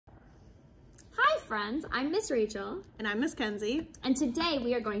friends. I'm Miss Rachel. And I'm Miss Kenzie. And today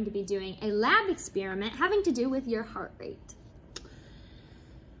we are going to be doing a lab experiment having to do with your heart rate.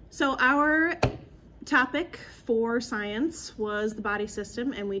 So our topic for science was the body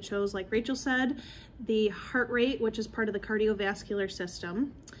system, and we chose, like Rachel said, the heart rate, which is part of the cardiovascular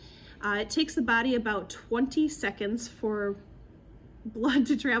system. It takes the body about 20 seconds for blood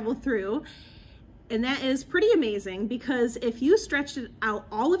to travel through. And that is pretty amazing because if you stretched it out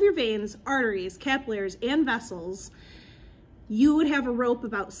all of your veins, arteries, capillaries, and vessels, you would have a rope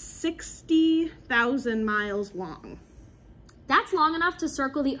about 60,000 miles long. That's long enough to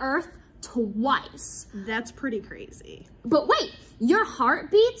circle the earth twice. That's pretty crazy. But wait, your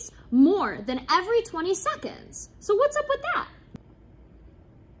heart beats more than every 20 seconds. So what's up with that?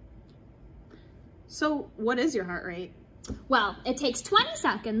 So what is your heart rate? Well, it takes 20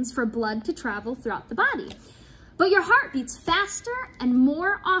 seconds for blood to travel throughout the body. But your heart beats faster and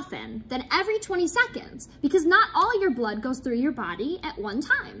more often than every 20 seconds because not all your blood goes through your body at one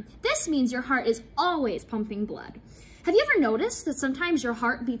time. This means your heart is always pumping blood. Have you ever noticed that sometimes your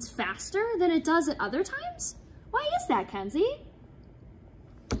heart beats faster than it does at other times? Why is that, Kenzie?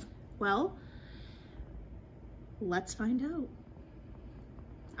 Well, let's find out.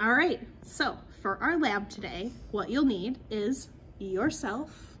 All right, so for our lab today, what you'll need is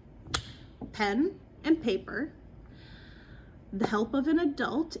yourself, pen and paper, the help of an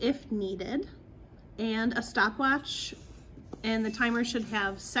adult if needed, and a stopwatch, and the timer should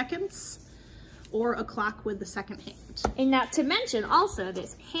have seconds or a clock with the second hand. And not to mention also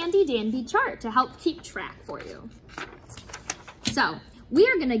this handy dandy chart to help keep track for you. So we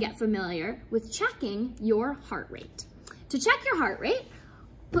are gonna get familiar with checking your heart rate. To check your heart rate,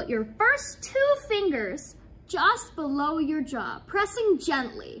 put your first 2 fingers just below your jaw, pressing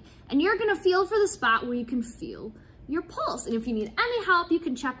gently, and you're gonna feel for the spot where you can feel your pulse. And if you need any help, you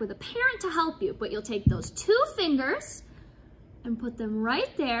can check with a parent to help you, but you'll take those 2 fingers and put them right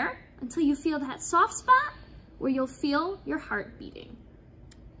there until you feel that soft spot where you'll feel your heart beating.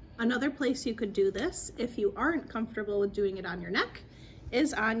 Another place you could do this, if you aren't comfortable with doing it on your neck,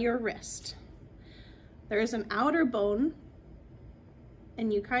 is on your wrist. There is an outer bone,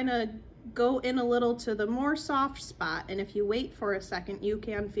 and you kind of go in a little to the more soft spot, and if you wait for a second, you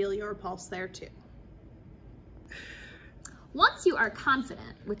can feel your pulse there too. Once you are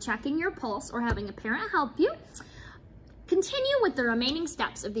confident with checking your pulse or having a parent help you, continue with the remaining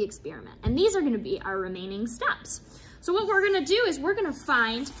steps of the experiment. And these are gonna be our remaining steps. So what we're gonna do is we're gonna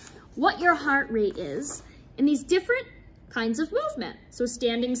find what your heart rate is in these different kinds of movement. So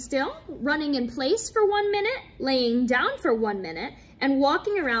standing still, running in place for 1 minute, laying down for 1 minute, and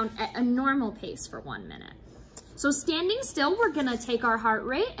walking around at a normal pace for 1 minute. So standing still, we're gonna take our heart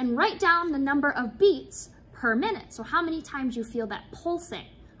rate and write down the number of beats per minute. So how many times you feel that pulsing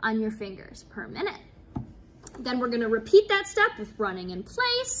on your fingers per minute. Then we're gonna repeat that step with running in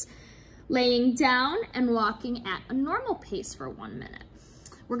place, laying down, and walking at a normal pace for 1 minute.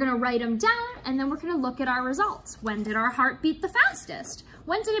 We're gonna write them down, and then we're gonna look at our results. When did our heart beat the fastest?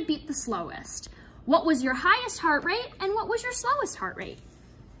 When did it beat the slowest? What was your highest heart rate, and what was your slowest heart rate?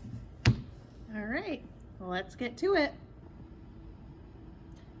 All right, well, let's get to it.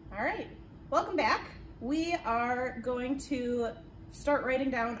 All right, welcome back. We are going to start writing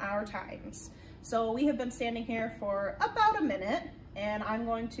down our times. So we have been standing here for about a minute, and I'm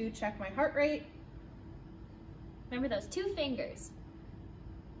going to check my heart rate. Remember those 2 fingers.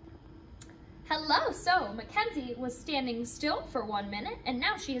 Hello, so Mackenzie was standing still for 1 minute, and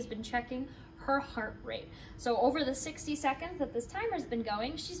now she has been checking her heart rate. So over the 60 seconds that this timer's been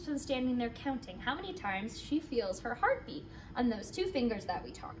going, she's been standing there counting how many times she feels her heartbeat on those 2 fingers that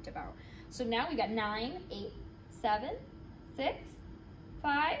we talked about. So now we got 9, 8, 7, 6,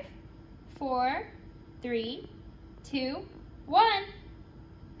 5, 4, 3, 2, 1.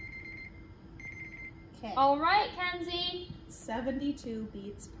 Okay. All right, Kenzie. 72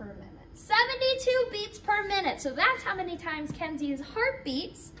 beats per minute. 72 beats per minute. So that's how many times Kenzie's heart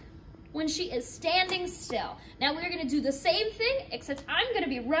beats when she is standing still. Now we're gonna do the same thing, except I'm gonna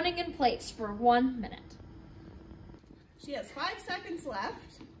be running in place for 1 minute. She has 5 seconds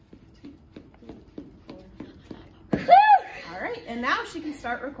left. All right, and now she can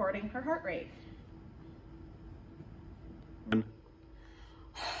start recording her heart rate.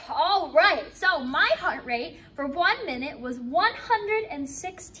 All right, so my heart rate for 1 minute was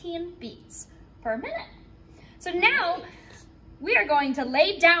 116 beats per minute. So now we are going to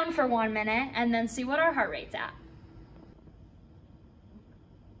lay down for 1 minute and then see what our heart rate's at.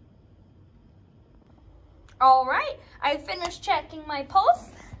 All right, I finished checking my pulse,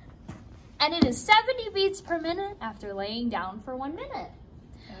 and it is 70 beats per minute after laying down for 1 minute.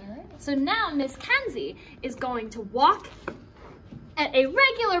 All right. So now Miss Kenzie is going to walk at a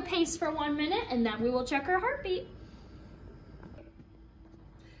regular pace for 1 minute, and then we will check her heartbeat.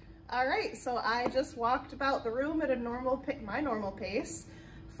 All right, so I just walked about the room at my normal pace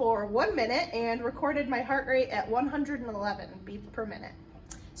for 1 minute and recorded my heart rate at 111 beats per minute.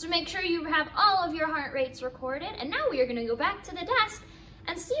 So make sure you have all of your heart rates recorded, and now we are going to go back to the desk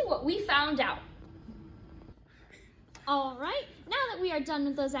and see what we found out. All right, now that we are done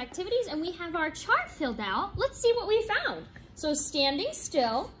with those activities and we have our chart filled out, let's see what we found. So standing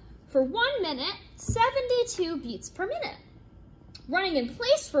still for 1 minute, 72 beats per minute. Running in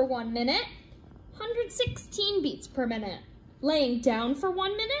place for 1 minute, 116 beats per minute. Laying down for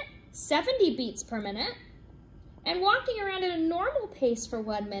 1 minute, 70 beats per minute. And walking around at a normal pace for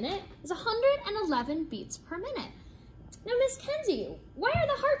 1 minute is 111 beats per minute. Now, Miss Kenzie, why are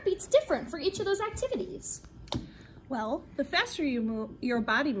the heartbeats different for each of those activities? Well, the faster your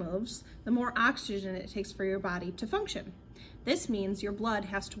body moves, the more oxygen it takes for your body to function. This means your blood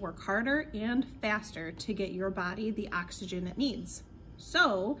has to work harder and faster to get your body the oxygen it needs.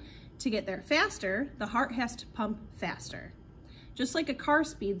 So, to get there faster, the heart has to pump faster. Just like a car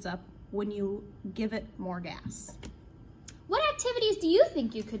speeds up when you give it more gas. What activities do you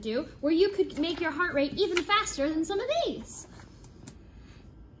think you could do where you could make your heart rate even faster than some of these?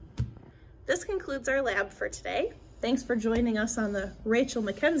 This concludes our lab for today. Thanks for joining us on the Rachel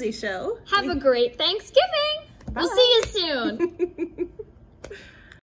McKenzie Show. Have a great Thanksgiving! Bye. We'll see you soon.